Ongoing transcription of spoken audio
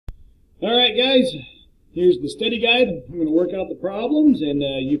All right, guys, here's the study guide. I'm going to work out the problems, and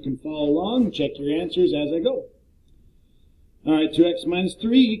you can follow along and check your answers as I go. All right, 2x minus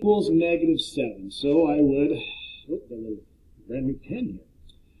 3 equals negative 7. So I would, got a little brand new pen here.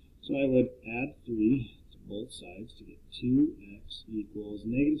 So I would add 3 to both sides to get 2x equals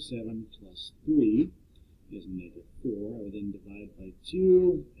negative 7 plus 3 is negative 4. I would then divide by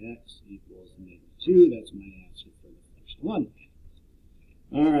 2. X equals negative 2. That's my answer for the first one.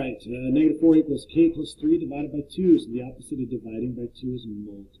 All right, negative 4 equals k plus 3 divided by 2. So the opposite of dividing by 2 is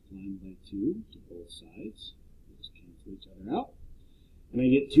multiplying by 2 to both sides. We'll just cancel each other out. And I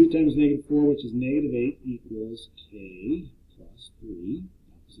get 2 times negative 4, which is negative 8, equals k plus 3.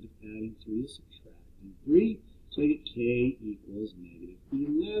 Opposite of adding 3 is subtracting 3. So I get k equals negative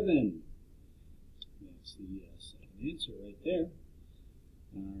 11. That's the second answer right there.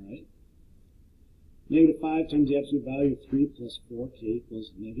 All right. Negative 5 times the absolute value of 3 plus 4k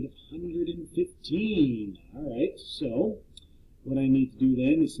equals negative 115. All right, so what I need to do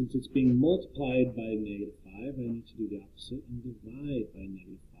then is, since it's being multiplied by negative 5, I need to do the opposite and divide by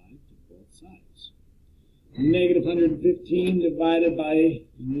negative 5 to both sides. Negative 115 divided by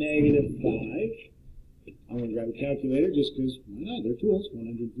negative 5. I'm going to grab a calculator just because, why not, they're tools.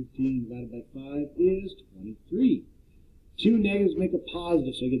 115 divided by 5 is 23. Two negatives make a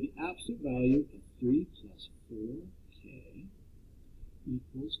positive, so I get the absolute value of 3 plus 4k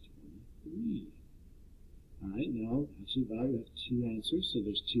equals 23. All right, now absolute value, we have two answers, so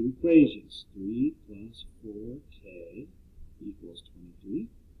there's two equations. 3 plus 4k equals 23,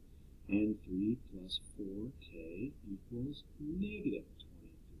 and 3 plus 4k equals negative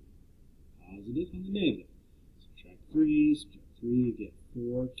 23. Positive and the negative. Subtract 3, you get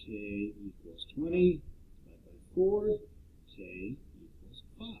 4k equals 20, divided by 4, k equals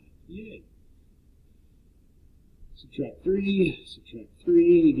 5. Yay. Subtract 3,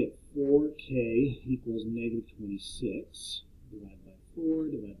 you get 4k equals negative 26. Divide by 4,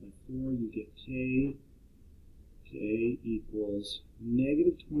 you get k equals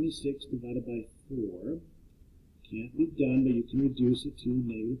negative 26 divided by 4. Can't be done, but you can reduce it to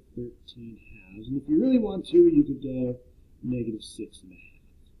negative 13 halves. And if you really want to, you could go negative 6 and a half.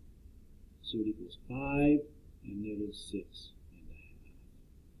 So it equals 5 and negative 6 and a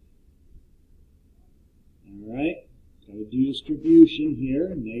half. All right. Got to do distribution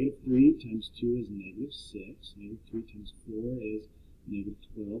here. Negative 3 times 2 is negative 6. Negative 3 times 4 is negative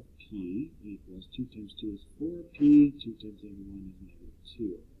 12p equals 2 times 2 is 4p. 2 times negative 1 is negative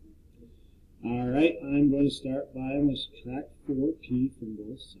 2. All right, I'm going to start by, I'm going to subtract 4p from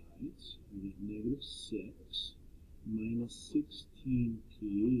both sides. I get negative 6 minus 16p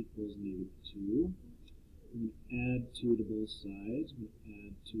equals negative 2. I'm going to add 2 to both sides. I'm going to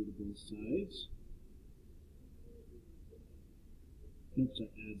add 2 to both sides. Oops, I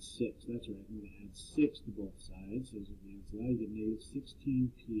add 6. That's right. I'm going to add 6 to both sides. Those are the answers. I get negative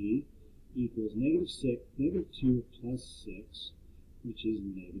 16p equals negative 6, negative 2 plus 6, which is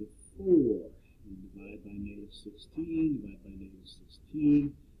negative 4. And divide by negative 16, divide by negative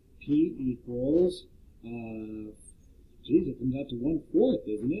 16. P equals, it comes out to 1/4,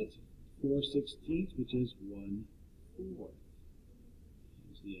 isn't it? 4/16, which is 1/4.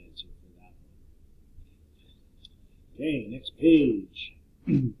 Here's the answer for that one. Okay, next page.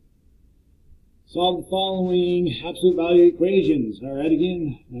 Solve the following absolute value equations. All right,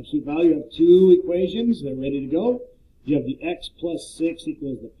 again, absolute value of two equations. They're ready to go. You have the x plus 6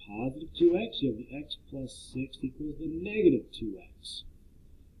 equals the positive 2x. You have the x plus 6 equals the negative 2x.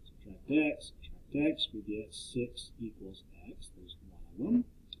 Subtract x, we get 6 equals x. There's one of them.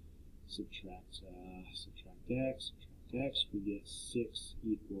 Subtract x, we get 6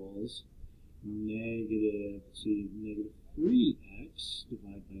 equals negative 3x.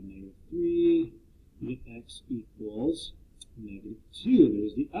 Divide by negative 3, we get x equals negative 2.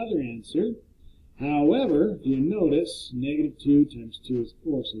 There's the other answer. However, if you notice, negative 2 times 2 is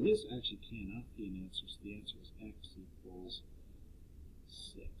 4, so this actually cannot be an answer. So the answer is x equals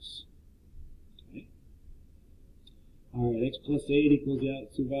 6. Okay. All right, x plus 8 equals the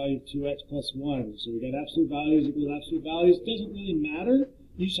absolute value of 2x plus 1. So we got absolute values equals absolute values. It doesn't really matter.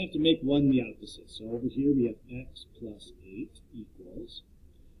 You just have to make one the opposite. So over here we have x plus 8 equals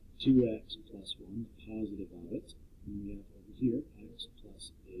 2x plus 1, the positive of it. And we have over here x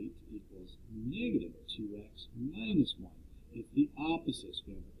plus 8 equals negative 2x minus 1. It's the opposite. So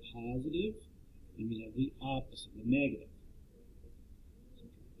we have the positive, and we have the opposite, the negative.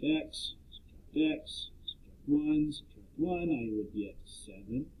 Subtract x, subtract 1, I would get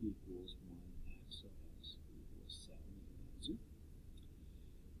 7 equals 1x, so x equals 7 is the answer.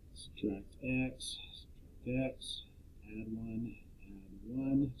 Subtract x, add 1,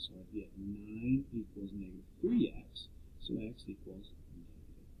 1, so I get 9 equals negative 3x, so x equals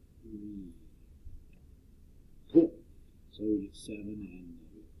negative 3. Cool. So we get 7 and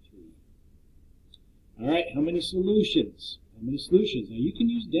negative 3. All right, how many solutions? How many solutions? Now you can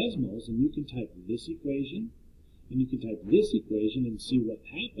use Desmos, and you can type this equation, and you can type this equation and see what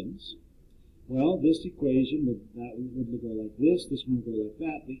happens. Well, this equation would go like this one would go like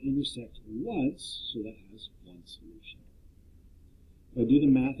that. They intersect once, so that has one solution. If I do the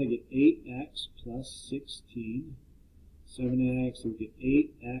math, I get 8x plus 16. 7x, we get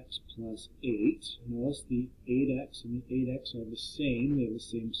 8x plus 8. Notice the 8x and the 8x are the same. They have the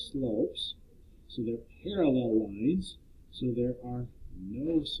same slopes. So they're parallel lines. So there are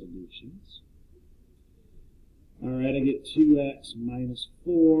no solutions. All right, I get 2x minus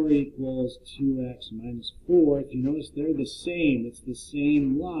 4 equals 2x minus 4. If you notice, they're the same. It's the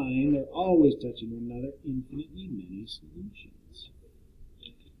same line. They're always touching one another. Infinitely many solutions.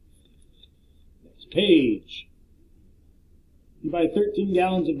 Next page. You buy 13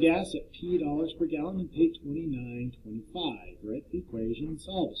 gallons of gas at P dollars per gallon and pay $29.25. Write the equation and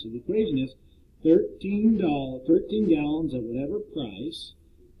solve it. So the equation is 13 gallons at whatever price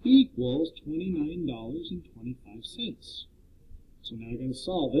equals $29.25. So now I got to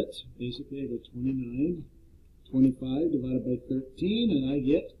solve it. Basically, I go 29.25 divided by 13, and I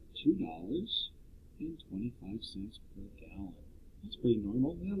get $2.25 per gallon. That's pretty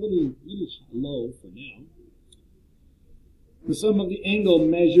normal. A little low for now. The sum of the angle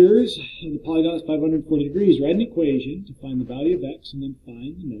measures of the polygon is 540 degrees. Write an equation to find the value of x and then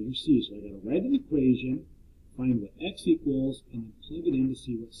find the measure c. So I got to write an equation, find what x equals, and then plug it in to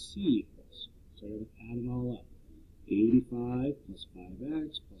see what c equals. So I got to add it all up. 85 plus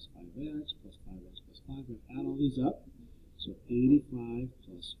 5x plus 5x plus 5x plus 5. I add all these up. So 85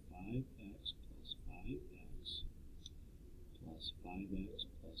 plus 5x plus 5x plus 5x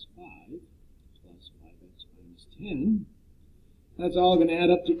plus 5 plus 5x minus 10. That's all going to add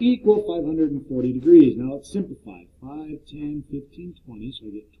up to equal 540 degrees. Now let's simplify. 5, 10, 15, 20. So I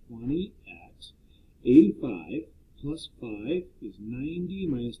get 20x. 85 plus 5 is 90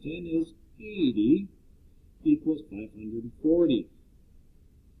 minus 10 is 80 equals 540.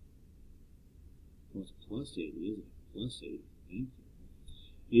 Well, it's plus 80, isn't it? Plus 80. Thank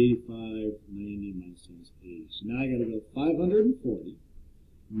you. 85, 90 minus 10 is 80. So now I got to go 540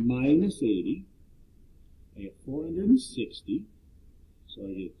 minus 80. I get 460. So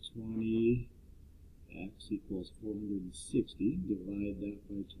I get 20x equals 460. Divide that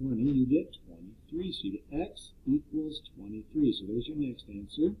by 20, you get 23. So you get x equals 23. So there's your next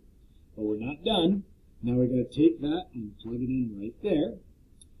answer. But we're not done. Now we're going to take that and plug it in right there.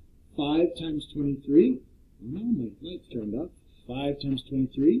 5 times 23. Oh no, my light's turned up. 5 times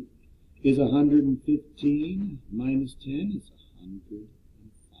 23 is 115 minus 10 is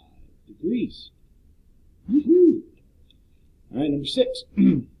 105 degrees. Woohoo! All right, number 6.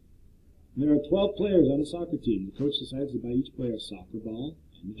 There are 12 players on a soccer team. The coach decides to buy each player a soccer ball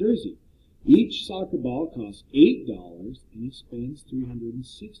and a jersey. Each soccer ball costs $8 and he spends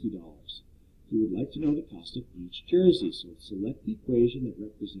 $360. He would like to know the cost of each jersey. So select the equation that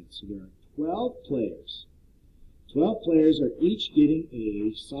represents. So there are 12 players. 12 players are each getting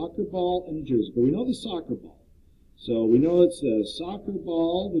a soccer ball and a jersey. But we know the soccer ball. So we know it's a soccer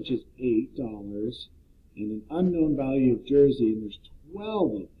ball, which is $8, and an unknown value of jersey, and there's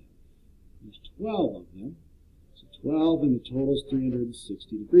 12 of them. There's 12 of them. So 12, and the total is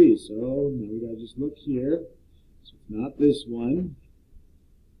 360 degrees. So now we got to just look here. So it's not this one.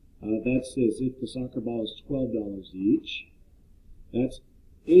 That says if the soccer ball is $12 each. That's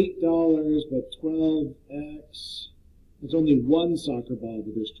 $8, but 12x. There's only one soccer ball,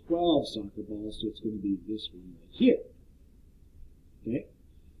 but there's 12 soccer balls, so it's going to be this one right here. Okay?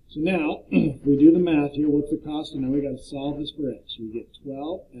 So now, if we do the math here, what's the cost? And now we got to solve this for x. We get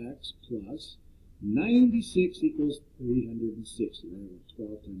 12x plus 96 equals 360. Right?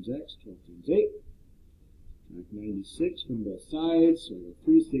 12 times x, 12 times 8. Subtract 96 from both sides, so I go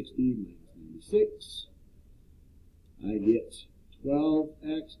 360 minus 96. I get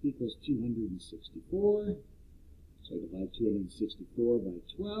 12x equals 264. So I divide 264 by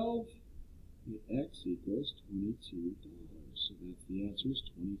 12. The x equals $22. So that's the answer is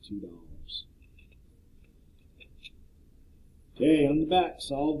 $22. Okay, on the back,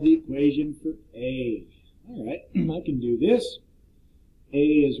 solve the equation for A. All right, I can do this. A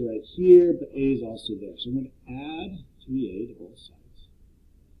is right here, but A is also there. So I'm going to add 3A to both sides.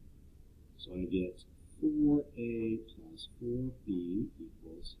 So I get 4A plus 4B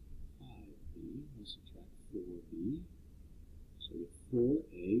equals 5B. I'll subtract 4B. So I get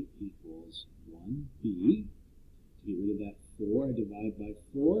 4A equals 1B. To get rid of that 4, I divide by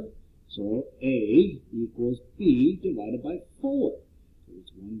 4. So A equals B divided by 4. So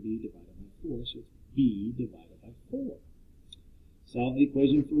it's 1B divided by 4, so it's B divided by 4. Solve the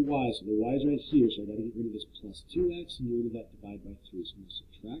equation for y. So the y is right here, so I've got to get rid of this plus 2x and get rid of that divide by 3. So I'm going to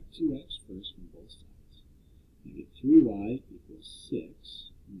subtract 2x first from both sides. I get 3y equals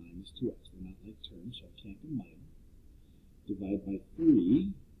 6 minus 2x. They're not like terms, so I can't combine them. Divide by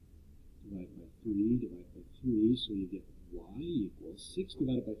 3. Divide by 3. Divide by 3. So you get y equals 6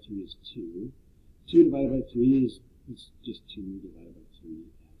 divided by 3 is 2. 2 divided by 3 is just 2 divided by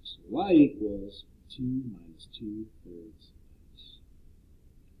 3x. So y equals 2 minus 2 thirds.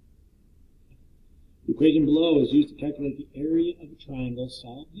 The equation below is used to calculate the area of a triangle.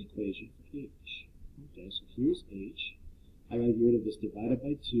 Solve the equation for h. Okay, so here's h. I got to get rid of this divided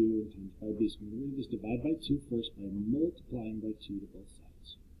by 2 and times by b. So I'm going to get rid of this divide by 2 first by multiplying by 2 to both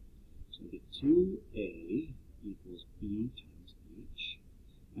sides. So I get 2a equals b times h.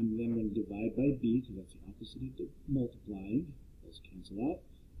 And then I'm going to divide by b because that's the opposite of multiplying. Those cancel out.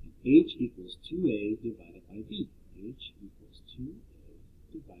 And h equals 2a divided by b. h equals 2a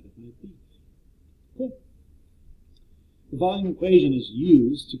divided by b. Cool. The following equation is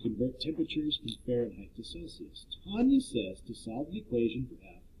used to convert temperatures from Fahrenheit to Celsius. Tanya says to solve the equation for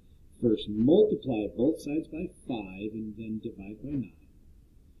F, first multiply both sides by 5 and then divide by 9.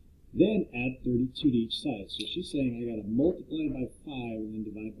 Then add 32 to each side. So she's saying I got to multiply by 5 and then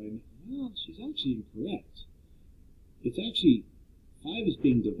divide by 9. Well, she's actually incorrect. It's actually, 5 is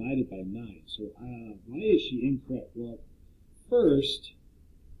being divided by 9. So why is she incorrect? Well, first,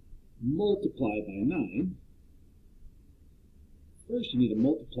 multiply by 9. First, you need to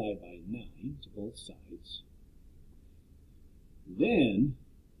multiply by 9 to both sides. Then,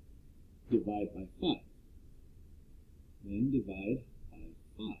 divide by 5. Then divide by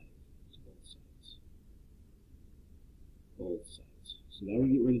 5 to both sides. Both sides. So that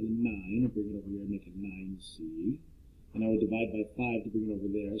would get rid of the 9 and bring it over here and make it 9c. And I would divide by 5 to bring it over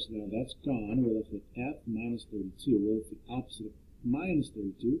there. So now that's gone. We're left with f minus 32. Well, it's the opposite of minus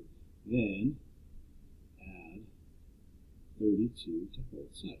 32. Then add 32 to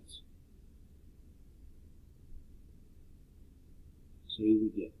both sides. So you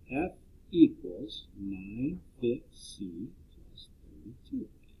would get f equals 9/5 c plus 32.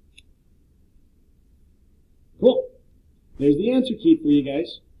 Cool. There's the answer key for you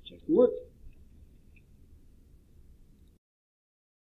guys. Check your work.